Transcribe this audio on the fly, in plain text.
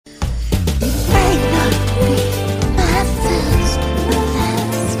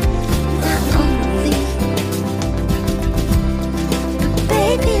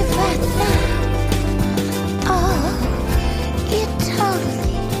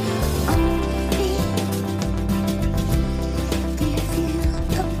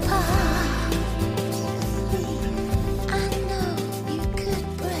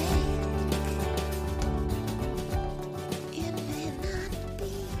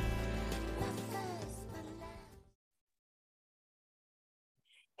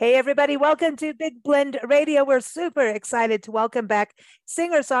Hey, everybody, welcome to Big Blend Radio. We're super excited to welcome back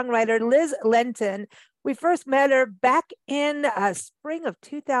singer-songwriter Liz Lenten. We first met her back in spring of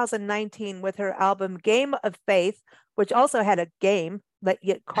 2019 with her album Game of Faith, which also had a game, like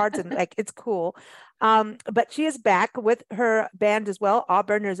cards and like it's cool. But she is back with her band as well.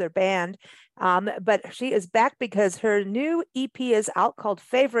 Auburn is her band. But she is back because her new EP is out called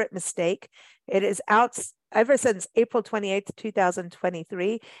Favorite Mistake. It is out ever since April 28th,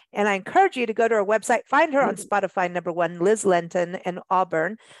 2023. And I encourage you to go to her website, find her on Spotify, number one, Liz Lenten and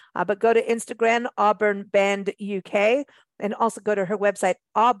Auburn, but go to Instagram, Auburn Band UK, and also go to her website,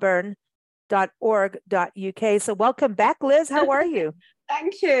 auburn.org.uk. So welcome back, Liz. How are you?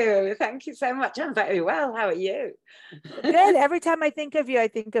 Thank you. Thank you so much. I'm very well. How are you? Good. Every time I think of you, I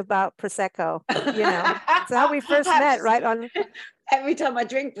think about Prosecco. You know, it's how we first met, right? Every time I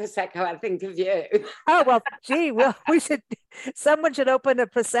drink Prosecco, I think of you. Oh, well, gee, someone should open a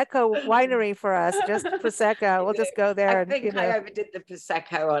Prosecco winery for us, just Prosecco. We'll just go there. I think I overdid the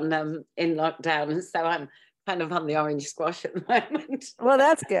Prosecco on in lockdown, and so I'm kind of on the orange squash at the moment. Well,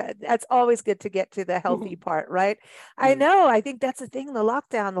 that's good. That's always good to get to the healthy part, right? I know. I think that's the thing, the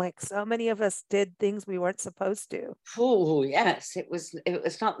lockdown, like so many of us did things we weren't supposed to. Oh, yes. It was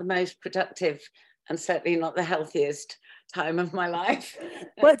not the most productive and certainly not the healthiest time of my life.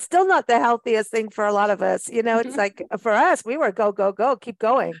 Well, it's still not the healthiest thing for a lot of us. You know, it's like for us, we were go, go, go, keep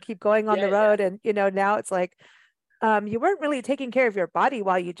going on the road. Yeah. And, you know, now it's like, you weren't really taking care of your body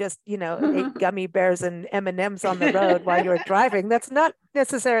while you just, you know, ate gummy bears and M&Ms on the road while you were driving. That's not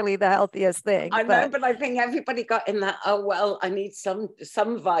necessarily the healthiest thing. I know, but I think everybody got in that, oh, well, I need some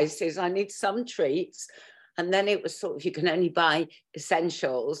vices. I need some treats. And then it was sort of, you can only buy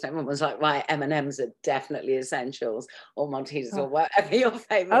essentials. Everyone was like, right, M&Ms are definitely essentials, or Maltesers, or whatever your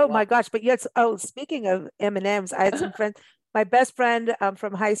favorite one. My gosh. But yes. Oh, speaking of M&Ms, I had some friends. My best friend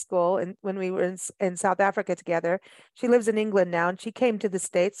from high school, and when we were in South Africa together, she lives in England now, and she came to the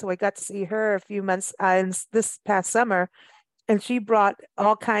States. So I got to see her a few months this past summer, and she brought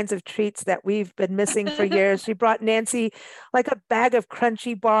all kinds of treats that we've been missing for years. She brought Nancy like a bag of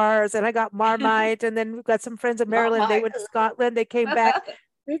crunchy bars, and I got Marmite, and then we've got some friends in Maryland. They went to Scotland. They came back.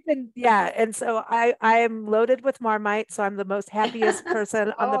 We've been, yeah. And so I am loaded with Marmite. So I'm the most happiest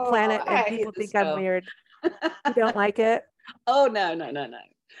person on the planet. And people think I'm weird. You don't like it? Oh, no.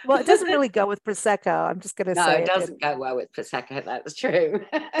 Well, it doesn't really go with Prosecco. I'm just going to say no, it doesn't go well with Prosecco. That's true.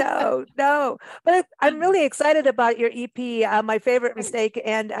 No. But I'm really excited about your EP, My Favorite Mistake.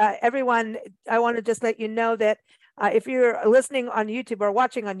 And everyone, I want to just let you know that if you're listening on YouTube or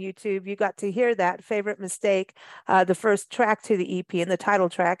watching on YouTube, you got to hear that Favorite Mistake, the first track to the EP and the title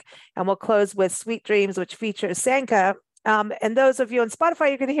track. And we'll close with Sweet Dreams, which features Sanka. And those of you on Spotify,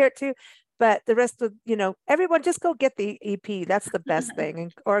 you're going to hear it too. But the rest of, you know, everyone just go get the EP. That's the best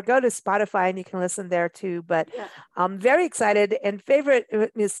thing. Or go to Spotify and you can listen there too. But I'm very excited. And Favorite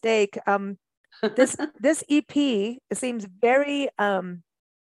Mistake, this EP seems very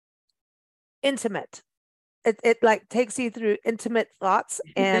intimate. It like takes you through intimate thoughts.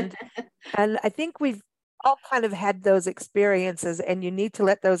 And I think we've all kind of had those experiences, and you need to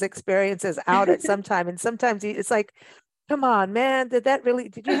let those experiences out at some time. And sometimes it's like, come on, man, did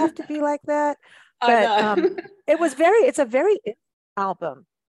you have to be like that? But it's a very album.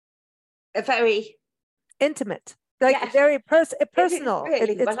 A very intimate, like very personal.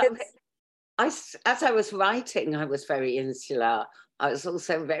 As I was writing, I was very insular. I was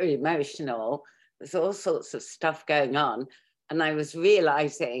also very emotional. There's all sorts of stuff going on. And I was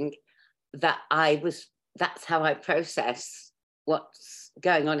realizing that that's how I process what's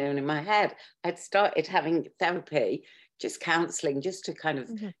going on in my head. I'd started having therapy, just counseling, just to kind of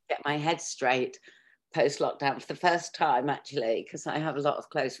get my head straight post-lockdown for the first time, actually, because I have a lot of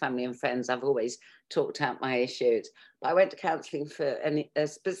close family and friends. I've always talked out my issues. But I went to counseling for a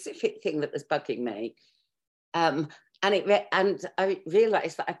specific thing that was bugging me. And I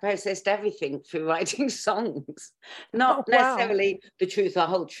realized that I processed everything through writing songs, not necessarily the truth, the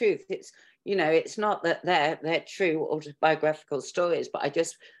whole truth. It's, you know, it's not that they're true autobiographical stories, but I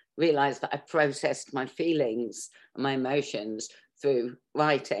just realized that I processed my feelings and my emotions through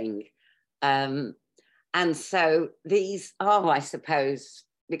writing. And so these are, I suppose,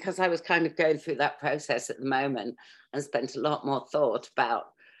 because I was kind of going through that process at the moment and spent a lot more thought about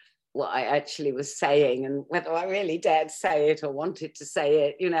what I actually was saying and whether I really dared say it or wanted to say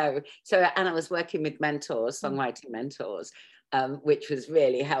it, you know. So, and I was working with mentors, songwriting mentors, which was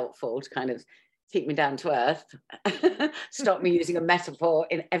really helpful to kind of keep me down to earth, stop me using a metaphor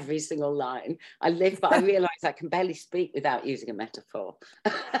in every single line. But I realize I can barely speak without using a metaphor.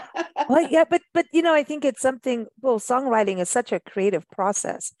 Well, yeah, but you know, I think it's something. Well, songwriting is such a creative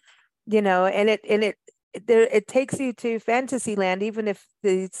process, you know, and it takes you to fantasy land, even if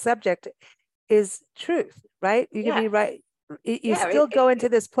the subject is truth, right? You can Yeah, be right. You yeah, still go into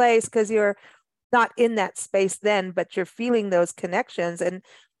this place because you're not in that space then, but you're feeling those connections. And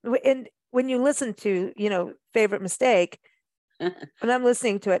when you listen to, you know, Favorite Mistake, when I'm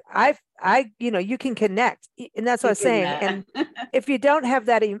listening to it, you know, you can connect, and that's what I you've was been saying. there. And if you don't have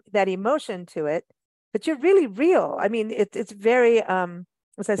that emotion to it, but you're really real. I mean, it's very,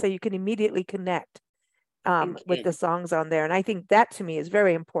 as I say, you can immediately connect Thank with you. the songs on there, and I think that to me is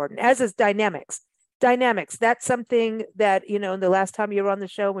very important. As is dynamics. Dynamics. That's something that, you know, the last time you were on the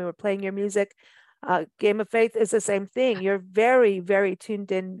show, we were playing your music. Game of Faith is the same thing. You're very, very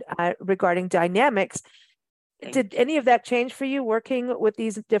tuned in regarding dynamics. Did Thank you. any of that change for you working with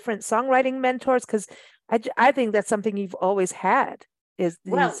these different songwriting mentors? Because I think that's something you've always had, is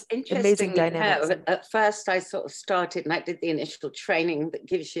Well, these amazing interestingly, dynamics. no. At first, I sort of started and I did the initial training that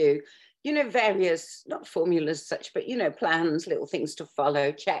gives you, you know, various, not formulas such, but, you know, plans, little things to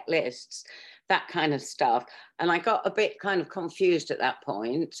follow, checklists, that kind of stuff. And I got a bit kind of confused at that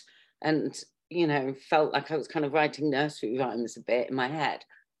point and, you know, felt like I was kind of writing nursery rhymes a bit in my head.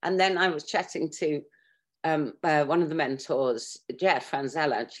 And then I was chatting to one of the mentors, Jeff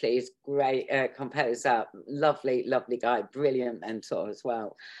Franzel, actually, is great composer, lovely, lovely guy, brilliant mentor as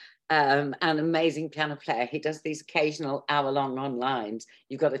well. An amazing piano player. He does these occasional hour-long onlines.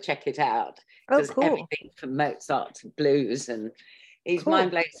 You've got to check it out. Oh, Does cool, everything from Mozart to blues, and he's cool.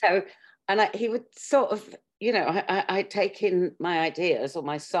 mind-blowing. So, and he would sort of, you know, I'd take in my ideas or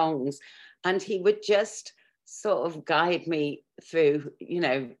my songs, and he would just sort of guide me through, you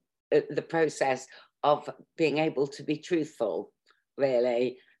know, the process of being able to be truthful,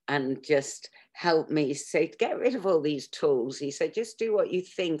 really, and just help me say, get rid of all these tools. He said, just do what you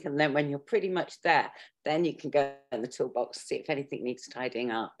think. And then when you're pretty much there, then you can go in the toolbox, see if anything needs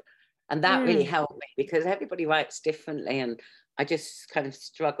tidying up. And that really Mm. helped me because everybody writes differently. And I just kind of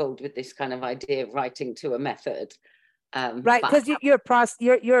struggled with this kind of idea of writing to a method. Right, But because you're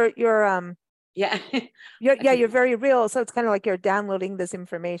yeah, I yeah, think, you're very real. So it's kind of like you're downloading this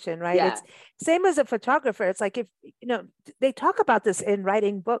information, right? yeah, It's same as a photographer. It's like, if you know, they talk about this in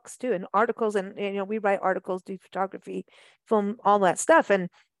writing books too, in articles, and you know, we write articles, do photography, film, all that stuff. And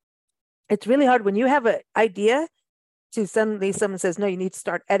it's really hard when you have an idea to suddenly someone says, no, you need to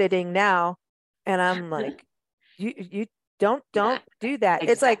start editing now. And I'm like, you yeah, don't do that.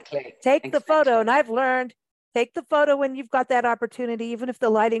 It's like, exactly, take the photo. exactly. And I've learned, take the photo when you've got that opportunity, even if the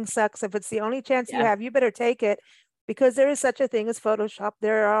lighting sucks. If it's the only chance you Yeah. have, you better take it, because there is such a thing as Photoshop.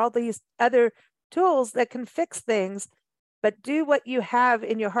 There are all these other tools that can fix things, but do what you have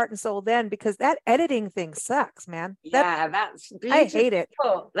in your heart and soul then, because that editing thing sucks, man. That Yeah, that's I beautifully hate it.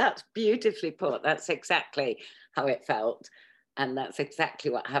 put. That's beautifully put. That's exactly how it felt. And that's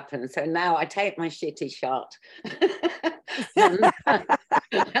exactly what happened. So now I take my shitty shot and,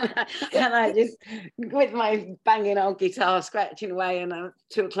 and I just, with my banging old guitar, scratching away, and I'm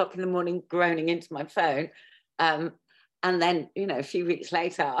 2 o'clock in the morning groaning into my phone. Um, and then, you know, a few weeks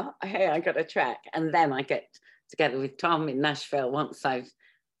later, hey, I got a track. And then I get together with Tom in Nashville once I've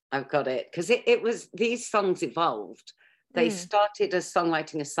got it, because it was, these songs evolved. They Mm. started as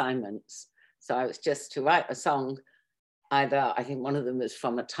songwriting assignments. So I was just to write a song, either, I think one of them was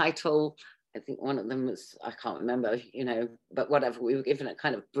from a title, I think one of them was, I can't remember, you know, but whatever, we were given a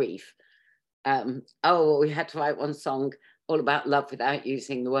kind of brief. We had to write one song all about love without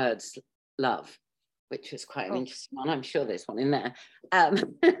using the words love, which was quite an Oh, interesting one. I'm sure there's one in there.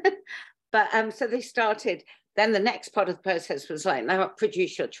 But so they started. Then the next part of the process was like, now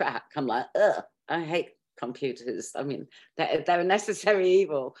produce your track. I'm like, ugh, I hate computers. I mean, they're a necessary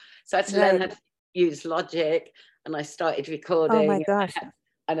evil. So I had to learn right. how to use Logic, and I started Oh my recording. gosh.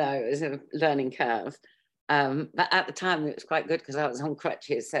 I know it was a learning curve. But at the time, it was quite good because I was on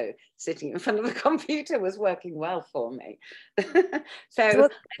crutches. So sitting in front of a computer was working well for me. So So, I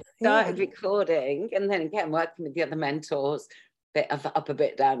yeah. started recording, and then again, working with the other mentors, bit of up a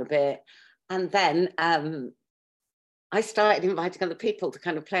bit, down a bit. And then I started inviting other people to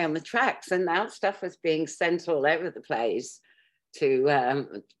kind of play on the tracks. And now stuff was being sent all over the place to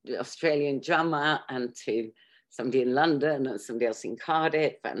the Australian drummer and to somebody in London and somebody else in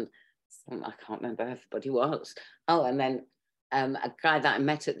Cardiff, and I can't remember who everybody was. Oh, and then a guy that I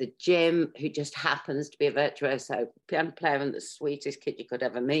met at the gym who just happens to be a virtuoso piano player and the sweetest kid you could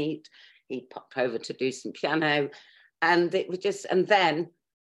ever meet. He popped over to do some piano, and it was just, and then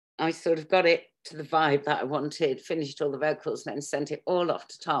I sort of got it to the vibe that I wanted, finished all the vocals, and then sent it all off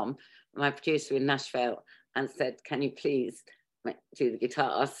to Tom, my producer in Nashville, and said, can you please do the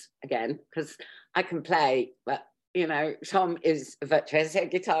guitars again, because I can play, but you know, Tom is a virtuoso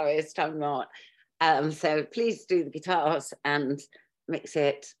guitarist, I'm not. So please do the guitars and mix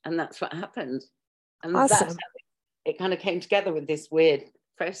it. And that's what happened. And that's Awesome. how it kind of came together with this weird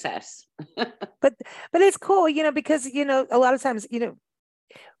process. But it's cool, you know, because, you know, a lot of times, you know,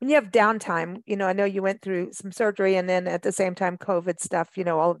 when you have downtime, you know, I know you went through some surgery and then at the same time, COVID stuff, you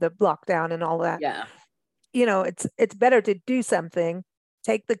know, all of the lockdown and all that. Yeah. You know, it's better to do something,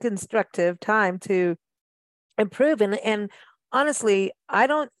 take the constructive time to improve. And honestly, I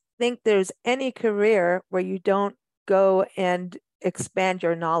don't think there's any career where you don't go and expand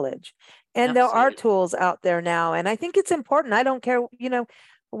your knowledge. And there are tools out there now. And I think it's important. I don't care, you know,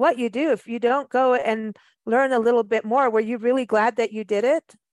 what you do. If you don't go and learn a little bit more, were you really glad that you did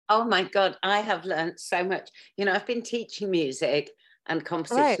it? Oh my God, I have learned so much. You know, I've been teaching music and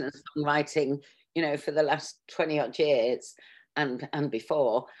composition and songwriting, you know, for the last 20 odd years and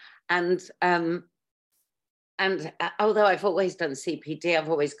before. And although I've always done CPD, I've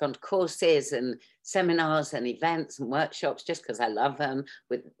always gone to courses and seminars and events and workshops just because I love them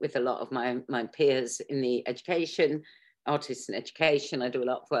with a lot of my peers in the education, artists in education. I do a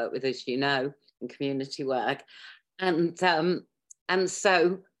lot of work with, as you know, in community work. And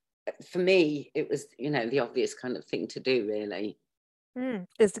so for me, it was, you know, the obvious kind of thing to do, really.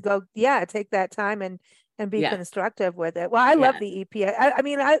 Is to go, take that time and be constructive with it. Well, I love the EP. I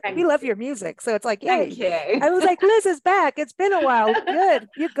mean, we love your music, so it's like, yay. Thank you. I was like, Liz is back. It's been a while. Good,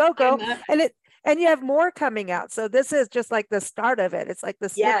 you go, and you have more coming out. So this is just like the start of it. It's like the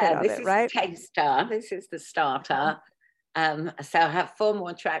snippet of it, right? Taster. This is the starter. So I have 4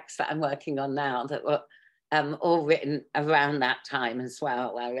 more tracks that I'm working on now that were all written around that time as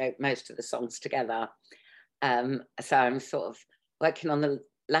well. I wrote most of the songs together. So I'm sort of working on the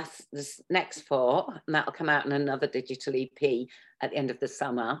next 4, and that'll come out in another digital EP at the end of the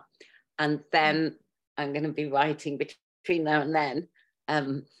summer. And then I'm going to be writing between now and then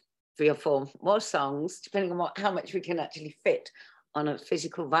 3 or 4 more songs, depending on how much we can actually fit on a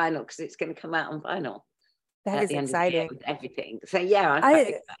physical vinyl, because it's going to come out on vinyl. That is exciting. With everything. So yeah, I'm quite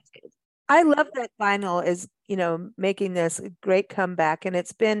excited. I love that vinyl is, you know, making this great comeback, and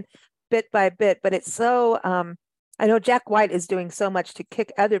it's been bit by bit, but it's so I know Jack White is doing so much to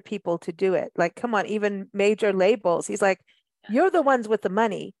kick other people to do it. Like, come on, even major labels. He's like, you're the ones with the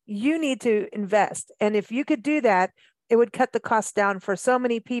money. You need to invest. And if you could do that, it would cut the cost down for so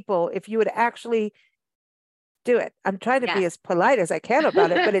many people if you would actually do it. I'm trying to be as polite as I can about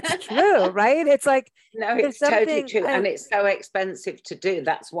it, but it's true, right? It's like, no, it's totally true. And it's so expensive to do.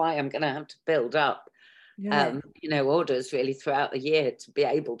 That's why I'm going to have to build up, you know, orders really throughout the year to be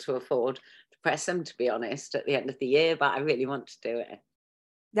able to afford to press them, to be honest, at the end of the year. But I really want to do it.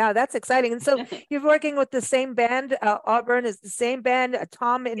 Now that's exciting. And so you're working with the same band. Auburn is the same band.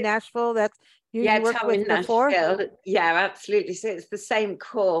 Tom in Nashville. That's you worked Tom with in before. Nashville. Yeah, absolutely. So it's the same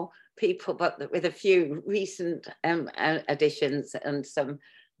core people, but with a few recent additions and some.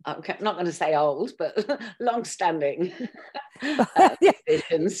 I'm not going to say old, but long-standing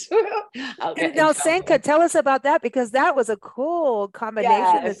additions. Now, Sanka, tell us about that, because that was a cool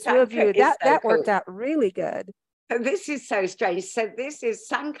combination. The two of you, that worked out really good. So this is so strange. So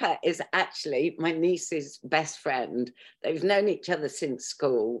Sanka is actually my niece's best friend. They've known each other since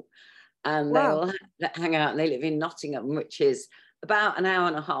school, and they all hang out, and they live in Nottingham, which is about an hour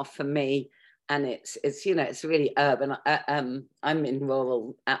and a half for me. And it's you know, it's really urban. I'm in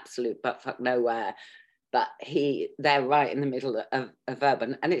rural, absolute buttfuck nowhere, but they're right in the middle of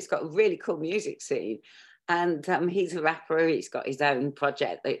urban, and it's got a really cool music scene. And he's a rapper. He's got his own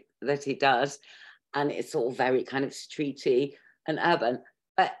project that he does, and it's all very kind of streety and urban.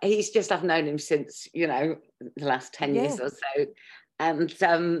 But I've known him since, you know, the last 10 years or so,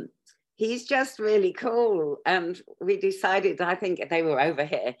 and he's just really cool. And we decided, I think they were over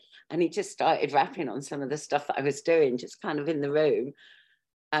here, and he just started rapping on some of the stuff that I was doing, just kind of in the room.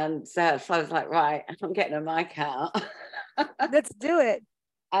 And so I was like, right, I'm getting a mic out. Let's do it.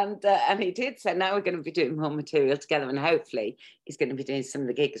 And he did. So now we're going to be doing more material together, and hopefully he's going to be doing some of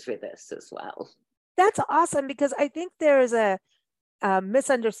the gigs with us as well. That's awesome, because I think there is a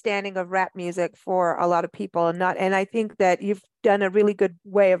misunderstanding of rap music for a lot of people, and I think that you've done a really good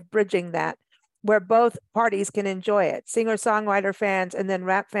way of bridging that, where both parties can enjoy it. Singer-songwriter fans and then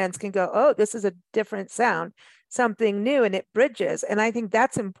rap fans can go, oh, this is a different sound, something new, and it bridges. And I think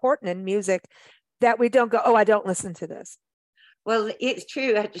that's important in music, that we don't go, oh, I don't listen to this. Well, it's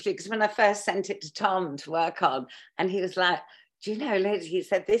true, actually, because when I first sent it to Tom to work on, and he was like, do you know, Liz, he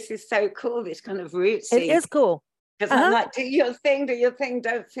said, this is so cool, this kind of rootsy. It is cool. Because I'm like, do your thing,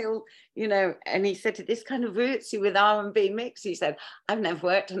 don't feel, and he said, this kind of rootsy with R&B mix. He said, I've never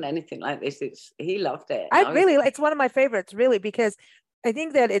worked on anything like this. He loved it. It's one of my favorites, really, because I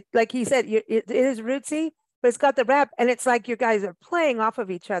think that it, like he said, it is rootsy, but it's got the rap, and it's like you guys are playing off of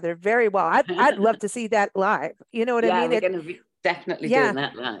each other very well. I'd love to see that live. You know what I mean? We're going to be definitely doing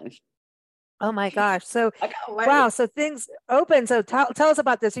that live. Oh my gosh. So, I can't wait. wow. So things open. So tell us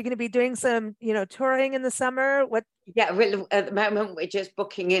about this. You're going to be doing some, touring in the summer. What? Yeah, at the moment, we're just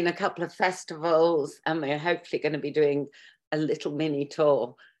booking in a couple of festivals, and we're hopefully going to be doing a little mini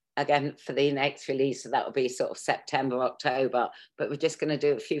tour again for the next release. So that will be sort of September, October. But we're just going to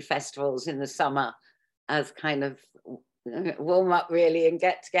do a few festivals in the summer as kind of warm up, really, and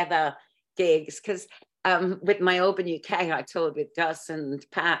get together gigs. Because with my Auburn UK, I toured with Gus and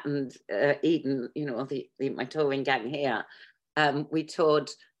Pat and Eden, my touring gang here. We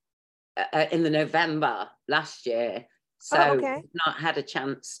toured in the November last year. So we've not had a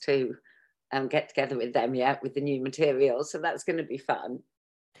chance to get together with them yet with the new material. So that's going to be fun.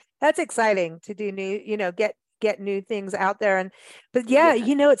 That's exciting to do new, get new things out there. But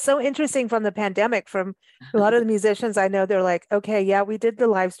it's so interesting from the pandemic, from a lot of the musicians I know, they're like, okay, yeah, we did the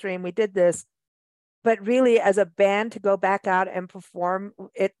live stream, we did this. But really, as a band, to go back out and perform,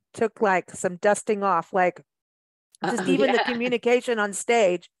 it took like some dusting off, like just even the communication on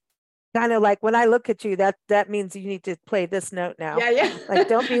stage. Kind of like, when I look at you, that means you need to play this note now. Yeah. Like,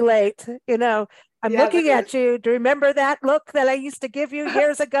 don't be late. I'm looking at you. Do you remember that look that I used to give you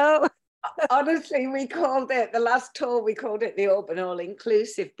years ago? Honestly, we called it, the last tour, we called it the Auburn All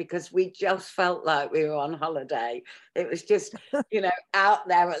Inclusive, because we just felt like we were on holiday. It was just, out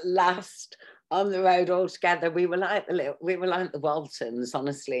there at last, on the road all together. We were like the Waltons,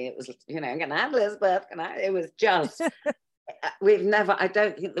 honestly. It was, can I have Elizabeth? It was just, I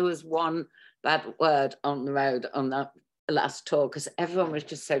don't think there was one bad word on the road on that last tour, because everyone was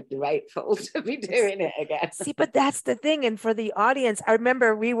just so grateful to be doing it again. See, but that's the thing. And for the audience, I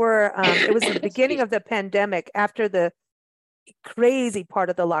remember we were, it was the beginning of the pandemic, after the crazy part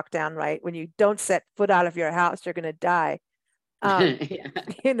of the lockdown, right? When you don't set foot out of your house, you're going to die.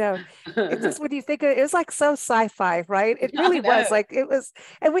 It's just, when you think it was like so sci-fi, right? It really was like, it was,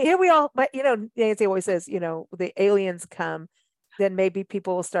 and we all, but Nancy always says, the aliens come, then maybe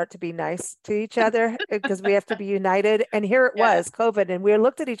people will start to be nice to each other, because we have to be united. And here it was, COVID, and we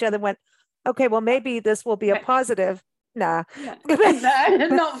looked at each other and went, okay, well, maybe this will be a positive. Nah.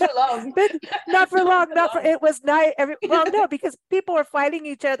 Not for long. Not for long. It was nice. No, because people were fighting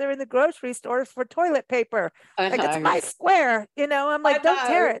each other in the grocery stores for toilet paper. Like, it's my square, I'm like, don't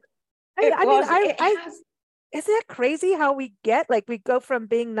tear it. Isn't that crazy how we go from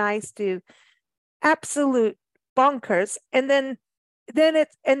being nice to absolute bonkers, and then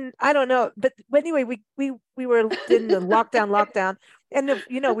it's, and I don't know, but anyway, we were in the lockdown,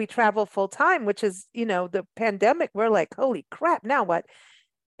 and we travel full time, which is the pandemic. We're like, holy crap, now what?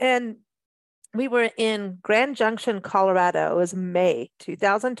 And we were in Grand Junction, Colorado. It was May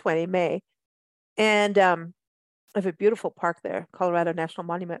 2020, and I have a beautiful park there, Colorado National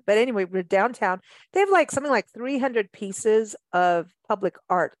Monument. But anyway, we're downtown. They have like something like 300 pieces of public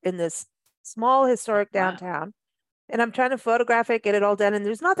art in this small historic downtown. Wow. And I'm trying to photograph it, get it all done. And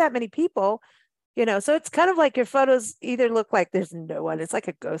there's not that many people, so it's kind of like your photos either look like there's no one, it's like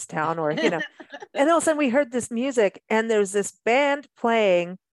a ghost town, or, and all of a sudden we heard this music, and there's this band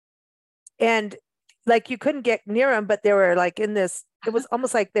playing, and like you couldn't get near them, but they were like in this, it was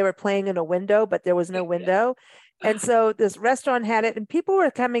almost like they were playing in a window, but there was no window. And so this restaurant had it, and people were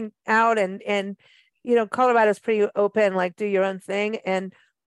coming out, and Colorado's pretty open, like do your own thing. And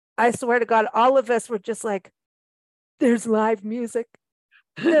I swear to God, all of us were just like, there's live music.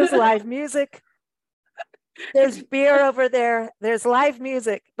 There's live music. There's beer over there. There's live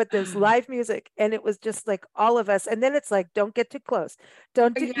music, but there's live music. And it was just like all of us. And then it's like, don't get too close.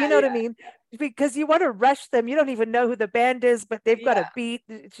 Don't do, you know what I mean? Because you want to rush them. You don't even know who the band is, but they've got a beat.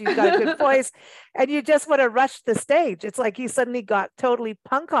 She's got a good voice. And you just want to rush the stage. It's like you suddenly got totally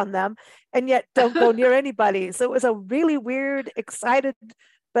punk on them, and yet don't go near anybody. So it was a really weird, excited,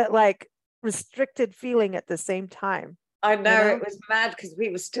 but like restricted feeling at the same time. I know, it was mad, because we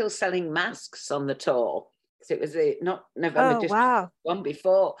were still selling masks on the tour. So it was not November, just one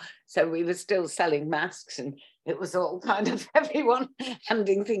before. So we were still selling masks, and it was all kind of everyone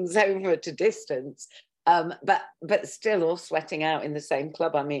handing things over at a distance. But still all sweating out in the same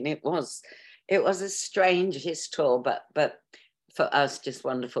club. I mean, it was a strange tour, but for us, just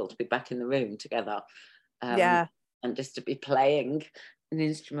wonderful to be back in the room together. And just to be playing an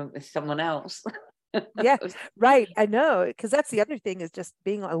instrument with someone else. Yeah, right. I know, because that's the other thing, is just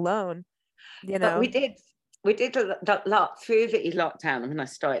being alone. But we did we did a lot through the lockdown. When I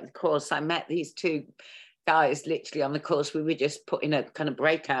started the course, I met these two guys literally on the course. We were just put in a kind of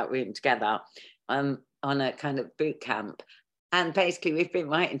breakout room together on a kind of boot camp. And basically we've been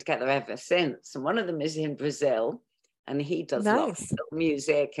writing together ever since. And one of them is in Brazil, and he does lots Nice. of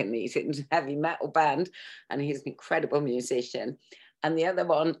music, and he's in a heavy metal band, and he's an incredible musician. And the other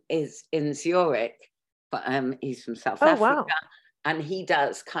one is in Zurich, but he's from South Oh, Africa, wow. and he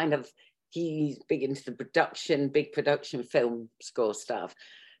does kind of, he's big into the production, big production film score stuff.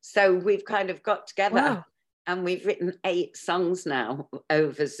 So we've kind of got together, Wow. and we've written 8 songs now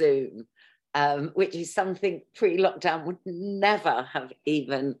over Zoom, which is something pre-lockdown would never have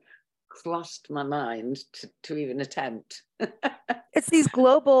even crossed my mind to even attempt. It's these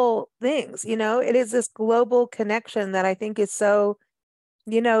global things, you know, it is this global connection that I think is so,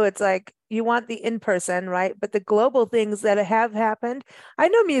 you know, it's like you want the in-person, right? But the global things that have happened. I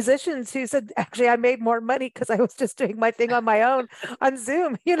know musicians who said, actually, I made more money because I was just doing my thing on my own on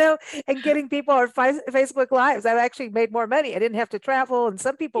Zoom, you know, and getting people on Facebook Lives. I've actually made more money. I didn't have to travel, and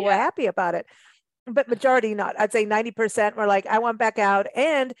some people were Yeah. happy about it, but majority not. I'd say 90% were like, I want back out.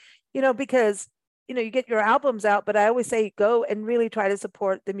 And, you know, because you know, you get your albums out, but I always say go and really try to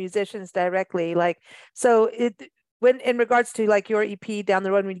support the musicians directly. Like, so it, when in regards to like your EP down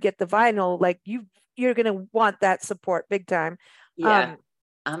the road, when you get the vinyl, like you're going to want that support big time. Yeah.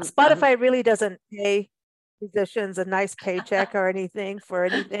 I'm Spotify really doesn't pay musicians a nice paycheck or anything for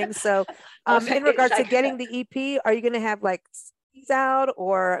anything. So, also, in it's regards to like, getting the EP, are you going to have like CDs out,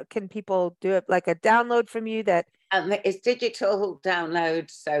 or can people do it like a download from you that? it's digital download,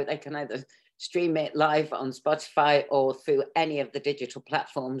 so they can either stream it live on Spotify or through any of the digital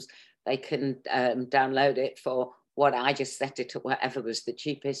platforms. They can download it for what I just set it at whatever was the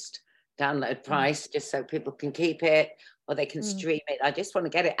cheapest download price, just so people can keep it, or they can stream it. I just want to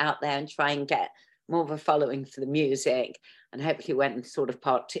get it out there and try and get more of a following for the music. And hopefully when sort of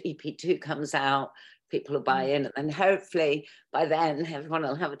EP2 comes out, people will buy in. And hopefully by then everyone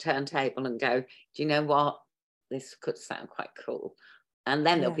will have a turntable and go, do you know what? This could sound quite cool. And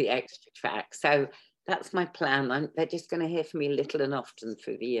then there'll be extra tracks. So that's my plan. They're just going to hear from me little and often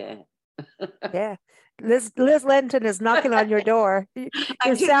through the year. Yeah. Liz Lenton is knocking on your door, your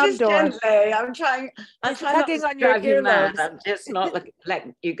I'm sound just door. gently. I'm trying not Tugging to on your drive you mad. earlobes. I'm just not like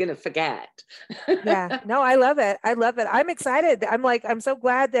you're going to forget. Yeah, no, I love it. I love it. I'm excited. I'm so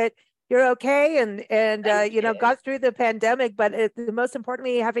glad that you're okay and Thank you know, you. got through the pandemic, but the most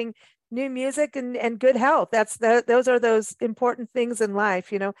importantly, having new music and good health. Those are those important things in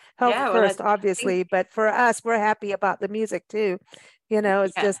life, you know, health Yeah, well, first, I think, obviously, but for us, we're happy about the music too. You know,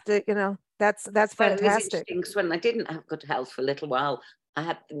 it's yeah. just, you know, that's Well, it was fantastic. interesting because when I didn't have good health for a little while, I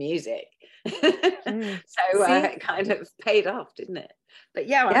had the music. Mm. So See, it kind of paid off, didn't it? But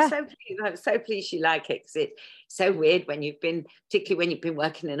yeah, yeah. I'm so pleased you like it, because it's so weird when you've been, particularly when you've been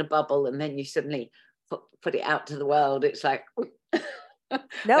working in a bubble and then you suddenly put it out to the world. It's like,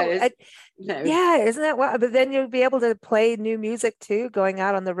 No, whereas, you know, yeah, isn't that what? But then you'll be able to play new music too, going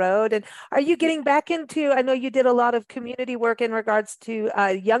out on the road. And are you yeah, getting back into? I know you did a lot of community work in regards to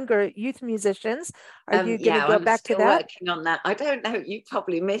younger youth musicians. Are you going to yeah, go I'm back to still that? working on that. I don't know, you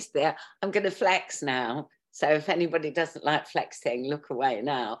probably missed it. I'm going to flex now. So if anybody doesn't like flexing, look away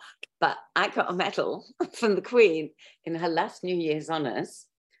now. But I got a medal from the Queen in her last New Year's honours.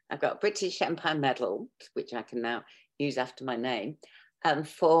 I got a British Empire medal, which I can now use after my name,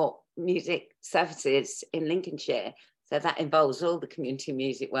 for music services in Lincolnshire. So that involves all the community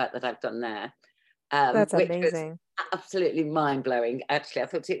music work that I've done there, That's which was amazing. absolutely mind-blowing. Actually, I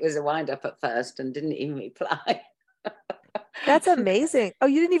thought it was a wind-up at first and didn't even reply. That's amazing. Oh,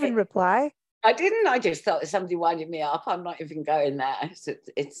 you didn't even reply? I didn't. I just thought somebody winded me up. I'm not even going there. So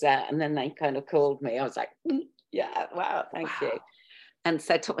it's and then they kind of called me. I was like, yeah, wow, thank you. Wow. And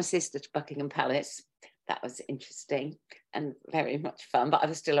so I took my sister to Buckingham Palace. That was interesting and very much fun. But I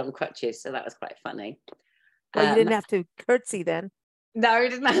was still on crutches, so that was quite funny. Well, you didn't have to curtsy then. No, I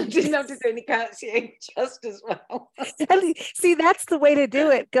didn't have to do any curtsying, just as well. See, that's the way to do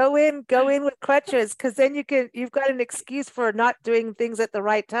it. Go in with crutches, because then you've got an excuse for not doing things at the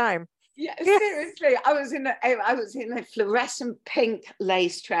right time. Yeah, Yeah. seriously, I was in a fluorescent pink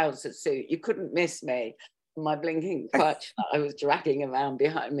lace trouser suit. You couldn't miss me. My blinking crutch that I was dragging around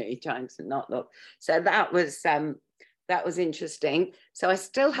behind me, trying to not look. So that was interesting. So I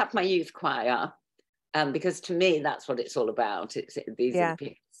still have my youth choir, because to me that's what it's all about. These are the Yeah.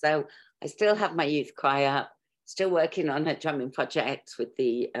 people. So I still have my youth choir. Still working on a drumming project with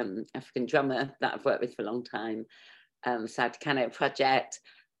the African drummer that I've worked with for a long time, South Cano project.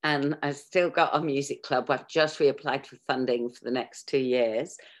 And I've still got a music club. I've just reapplied for funding for the next 2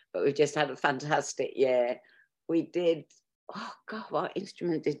 years, but we've just had a fantastic year. we did, oh God, what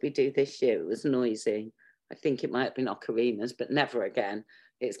instrument did we do this year? It was noisy. I think it might have been ocarinas, but never again.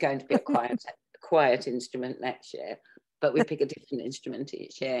 It's going to be a quiet instrument next year, but we pick a different instrument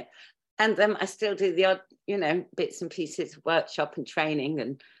each year. And I still do the odd, you know, bits and pieces, workshop and training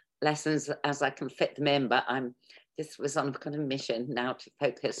and lessons as I can fit them in. But this was on a kind of mission now to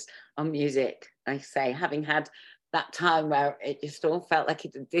focus on music. I say, having had that time where it just all felt like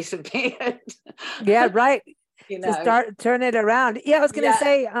it had disappeared. Yeah, right. You know, to turn it around. Yeah, I was going to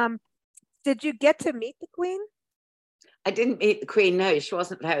say, did you get to meet the Queen? I didn't meet the Queen. No, she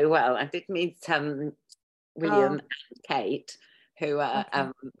wasn't very well. I did meet William and Kate, who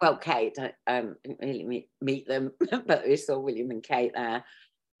are well, Kate. I didn't really meet them, but we saw William and Kate there,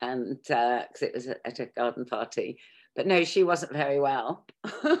 and because it was at a garden party. But no, she wasn't very well.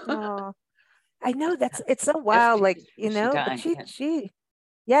 Oh, I know it's so wild, like, you know, died, but she,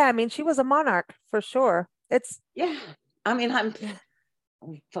 yeah, I mean, she was a monarch for sure. I mean,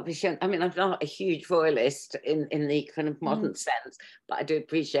 probably shouldn't. I mean, I'm not a huge royalist in the kind of modern sense, but I do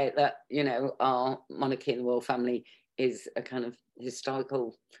appreciate that, you know, our monarchy and the royal family is a kind of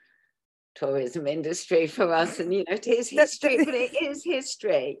historical tourism industry for us, and you know, it is history, but it is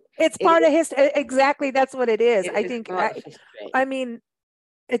history. It's part of history. Exactly, that's what it is. I think. I mean,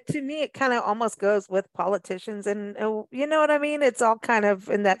 to me, it kind of almost goes with politicians, and you know what I mean. It's all kind of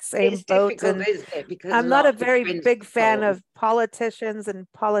in that same boat. And isn't it? Because I'm not a very big fan of politicians and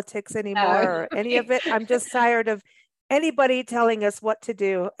politics anymore, or any of it. I'm just tired of anybody telling us what to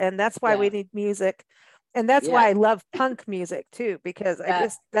do, and that's why we need music. And that's why I love punk music too, because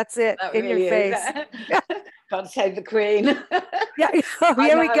that's it, in really your face. God save the Queen.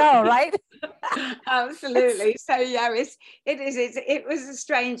 Here we go, right? Absolutely. So it was a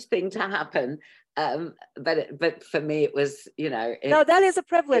strange thing to happen. But for me, it was, you know. No, that is a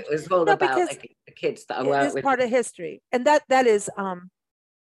privilege. It was all about the kids that I work with. It is part of history. And that is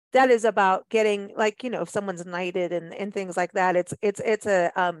about getting, like, you know, if someone's knighted and things like that, it's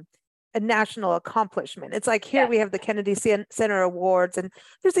a national accomplishment. It's like here we have the Kennedy Center Awards, and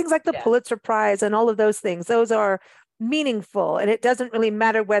there's things like the Pulitzer Prize and all of those things. Those are meaningful, and it doesn't really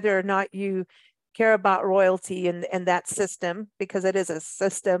matter whether or not you care about royalty and that system, because it is a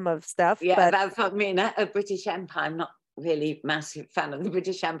system of stuff. Yeah, but that's what I mean. A British Empire, I'm not really massive fan of the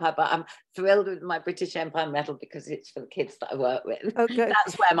British Empire, but I'm thrilled with my British Empire medal because it's for the kids that I work with. Okay.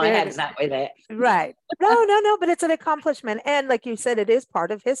 That's where my head's at with it. Right. No, but it's an accomplishment. And like you said, it is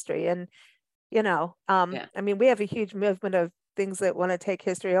part of history. And, you know, I mean, we have a huge movement of things that want to take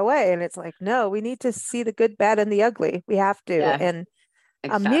history away. And it's like, no, we need to see the good, bad, and the ugly. We have to. Yeah,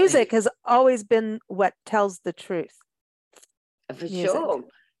 and music has always been what tells the truth. For sure.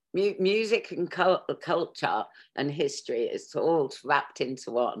 Music and culture and history is all wrapped into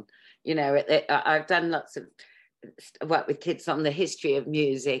one. You know, I've done lots of work with kids on the history of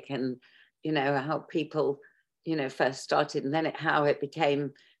music, and you know how people, you know, first started, and then how it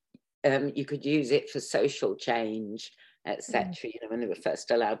became. You could use it for social change, etc. You know, when they were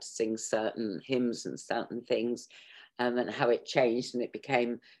first allowed to sing certain hymns and certain things, and how it changed and it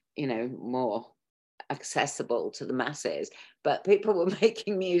became, you know, more accessible to the masses. But people were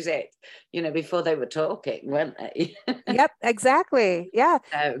making music, you know, before they were talking, weren't they? Yep, exactly. Yeah.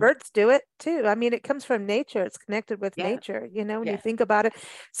 Birds do it too. I mean, it comes from nature. It's connected with nature, you know, when you think about it.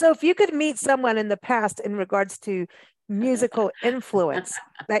 So if you could meet someone in the past in regards to musical influence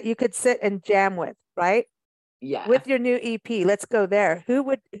that you could sit and jam with, right? Yeah. With your new EP, let's go there. Who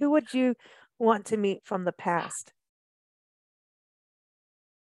would you want to meet from the past?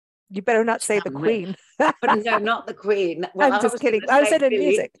 You better not say the Queen. No, not the Queen. Well, I'm just kidding. I said in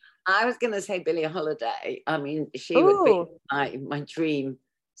music. I was going to say Billie Holiday. I mean, she would be my dream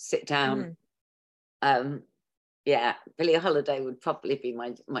sit down. Yeah, Billie Holiday would probably be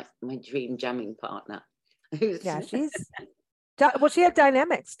my dream jamming partner. Yeah, she had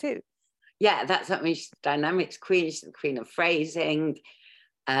dynamics too. Yeah, that's what I mean. She's dynamics queen. She's the queen of phrasing,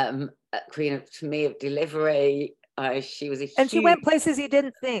 queen of, to me, of delivery. She was she went places you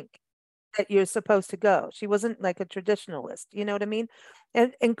didn't think that you're supposed to go. She wasn't like a traditionalist, you know what I mean?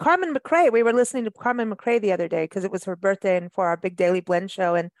 And Carmen McRae, we were listening to Carmen McRae the other day because it was her birthday and for our big Daily Blend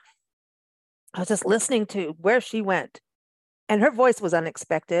show, and I was just listening to where she went, and her voice was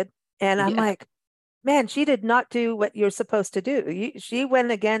unexpected, and I'm like, man, she did not do what you're supposed to do. She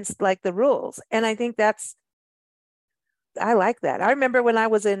went against like the rules, and I think I like that. I remember when I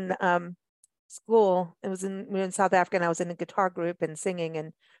was in school, we were in South Africa, and I was in a guitar group and singing,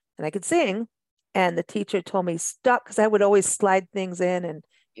 and I could sing, and the teacher told me stop, because I would always slide things in and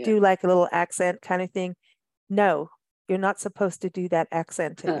do like a little accent kind of thing. No, you're not supposed to do that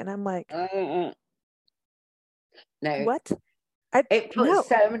accenting. And I'm like, No, What? it puts No,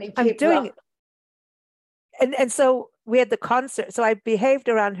 so many I'm people doing off. it. And so we had the concert. So I behaved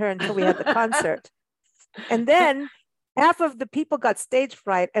around her until we had the concert. And then half of the people got stage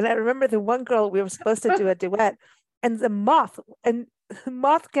fright. And I remember the one girl, we were supposed to do a duet, and the moth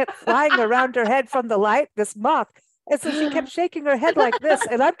kept flying around her head from the light, this moth. And so she kept shaking her head like this.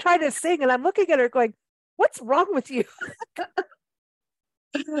 And I'm trying to sing and I'm looking at her going, what's wrong with you?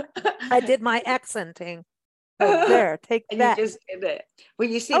 I did my accenting. Oh, there, take And that. you just did it. Well,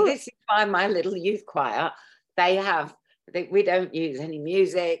 you see, Oh, this is why my little youth choir, we don't use any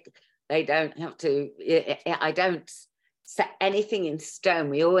music. They don't have to, I don't set anything in stone.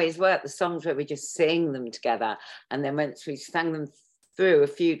 We always work the songs where we just sing them together. And then once we sang them through a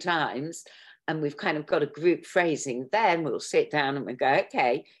few times and we've kind of got a group phrasing, then we'll sit down and we go,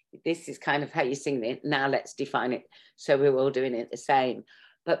 okay, this is kind of how you sing it. Now let's define it. So we're all doing it the same.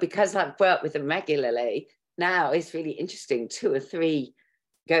 But because I've worked with them regularly, now it's really interesting. 2 or 3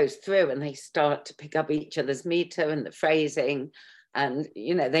 goes through and they start to pick up each other's meter and the phrasing. And,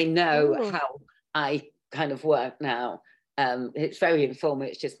 you know, they know ooh. how I kind of work now. It's very informal.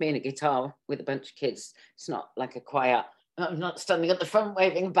 It's just me and a guitar with a bunch of kids. It's not like a choir. I'm not standing at the front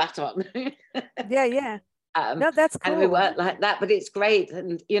waving a baton. Yeah, yeah. No, that's cool. And we work like that, but it's great.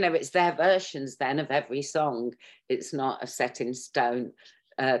 And, you know, it's their versions then of every song. It's not a set in stone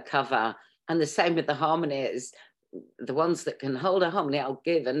cover. And the same with the harmonies. The ones that can hold a harmony, I'll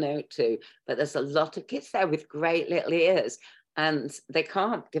give a note to. But there's a lot of kids there with great little ears. And they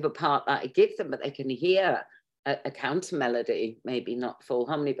can't give a part that I give them, but they can hear a counter melody, maybe not full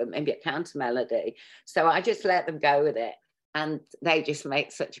harmony, but maybe a counter melody. So I just let them go with it. And they just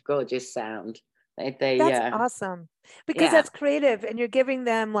make such a gorgeous sound. That's awesome. Because that's creative and you're giving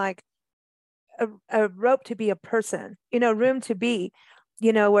them like a rope to be a person, you know, room to be,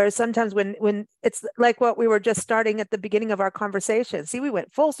 you know, where sometimes when it's like what we were just starting at the beginning of our conversation. See, we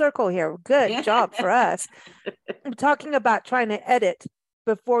went full circle here. Good job for us. I'm talking about trying to edit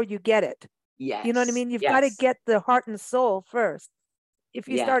before you get it. Yes. You know what I mean? You've got to get the heart and soul first. If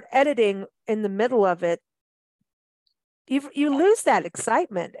you start editing in the middle of it, you lose that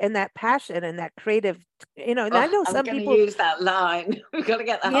excitement and that passion and that creative, you know. And I know some people use that line. We've got to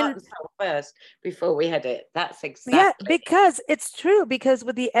get the heart and soul first before we edit. That's exactly. Yeah, because it's true. Because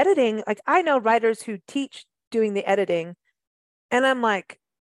with the editing, like I know writers who teach doing the editing, and I'm like,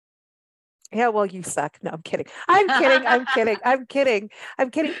 yeah, well, you suck. No, I'm kidding. I'm kidding. I'm kidding. I'm kidding.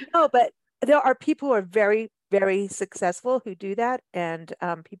 I'm kidding. No, but there are people who are very, very successful who do that, and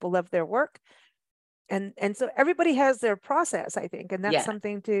people love their work. And so everybody has their process, I think, and that's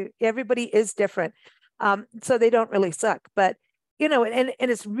something to. Everybody is different, so they don't really suck. But you know, and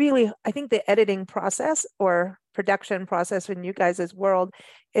it's really, I think the editing process or production process in you guys' world,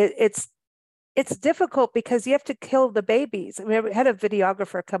 it's difficult because you have to kill the babies. I mean, we had a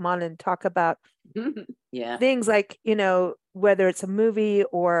videographer come on and talk about things like, you know, whether it's a movie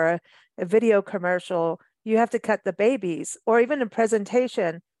or a video commercial, you have to cut the babies, or even a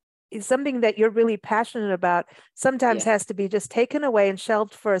presentation. Is something that you're really passionate about sometimes has to be just taken away and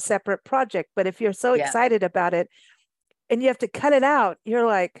shelved for a separate project. But if you're so excited about it and you have to cut it out, you're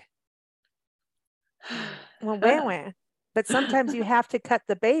like, well, wah. But sometimes you have to cut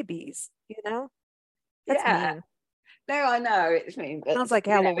the babies, you know? That's mean. No, I know it's mean. But, sounds like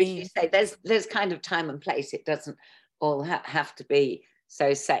Halloween. You say, there's kind of time and place. It doesn't all have to be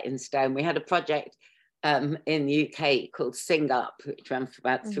so set in stone. We had a project in the UK called Sing Up, which ran for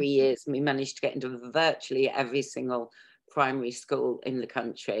about 3 years, and we managed to get into virtually every single primary school in the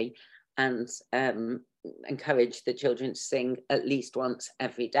country and encourage the children to sing at least once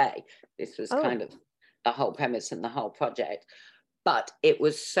every day. This was kind of the whole premise and the whole project. But it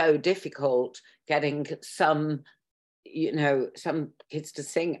was so difficult getting some kids to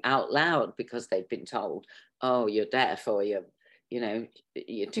sing out loud because they'd been told, oh, you're deaf, or you're too loud.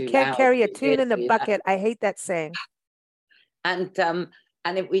 You can't carry a tune in a bucket. I hate that saying. And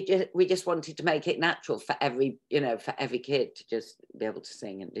we just wanted to make it natural for every kid to just be able to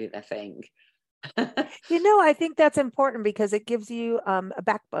sing and do their thing. You know, I think that's important because it gives you a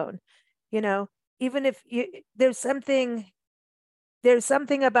backbone. You know, even if there's something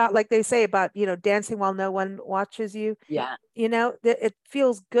about, like they say about, you know, dancing while no one watches you. Yeah. You know, it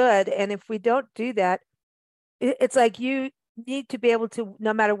feels good. And if we don't do that, it's like you need to be able to,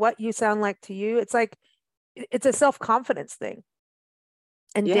 no matter what you sound like to you, it's like, it's a self-confidence thing.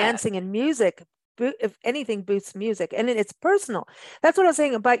 And dancing and music, if anything, boosts music, and it's personal. That's what I was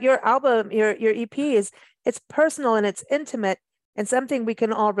saying about your album, your EP is, it's personal and it's intimate and something we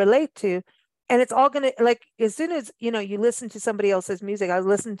can all relate to. And it's all going to, like, as soon as, you listen to somebody else's music, I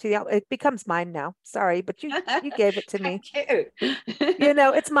listen to it becomes mine now. Sorry, but you gave it to me. Thank you.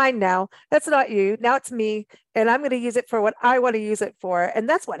 It's mine now. That's not you. Now it's me. And I'm going to use it for what I want to use it for. And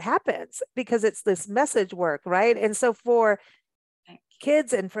that's what happens because it's this message work, right? And so for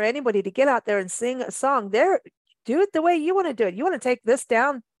kids and for anybody to get out there and sing a song, do it the way you want to do it. You want to take this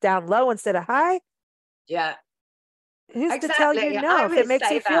down low instead of high? Yeah. Who's to tell you no if it makes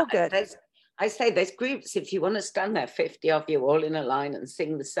you feel good? I say there's groups, if you want to stand there, 50 of you all in a line and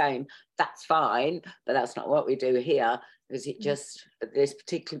sing the same, that's fine. But that's not what we do here. Because it just, this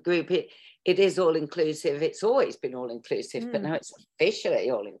particular group, it is all inclusive. It's always been all inclusive, but now it's officially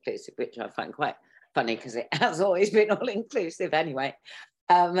all inclusive, which I find quite funny because it has always been all inclusive anyway.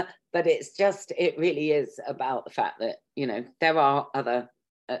 But it's just, it really is about the fact that, there are other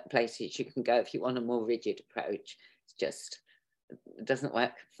places you can go if you want a more rigid approach. It's just, it doesn't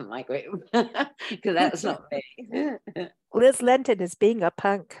work for my group because that's not me. Liz Lenten is being a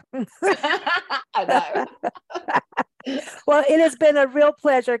punk. I know. Well, it has been a real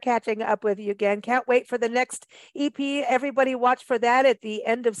pleasure catching up with you again. Can't wait for the next EP. Everybody watch for that at the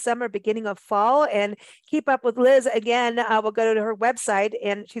end of summer, beginning of fall, and keep up with Liz. Again, we'll go to her website,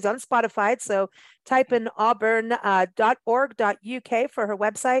 and she's on Spotify, so type in auburn.org.uk for her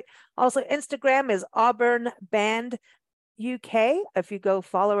website. Also, Instagram is Auburn Band UK, if you go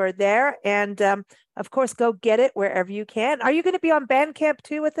follow her there. And of course, go get it wherever you can. Are you going to be on Bandcamp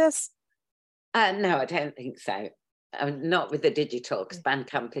too with this? No, I don't think so. Not with the digital, because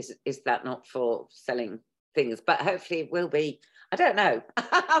Bandcamp is that not for selling things, but hopefully it will be. I don't know.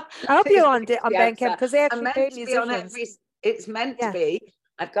 I hope you're on Bandcamp because they actually pay musicians. It's meant to be.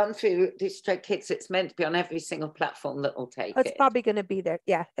 I've gone through DistroKid. It's meant to be on every single platform that will take it. It's probably going to be there.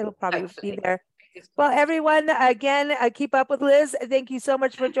 Yeah, it'll probably be there. Well, everyone, again, keep up with Liz. Thank you so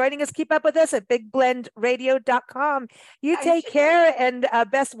much for joining us. Keep up with us at bigblendradio.com. You take care, and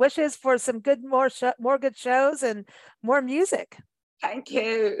best wishes for some more good shows and more music. Thank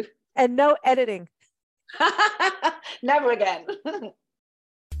you. And no editing. Never again.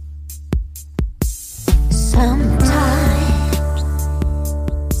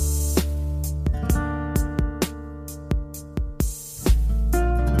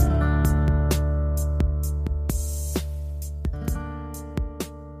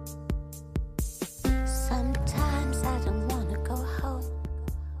 Sometimes I don't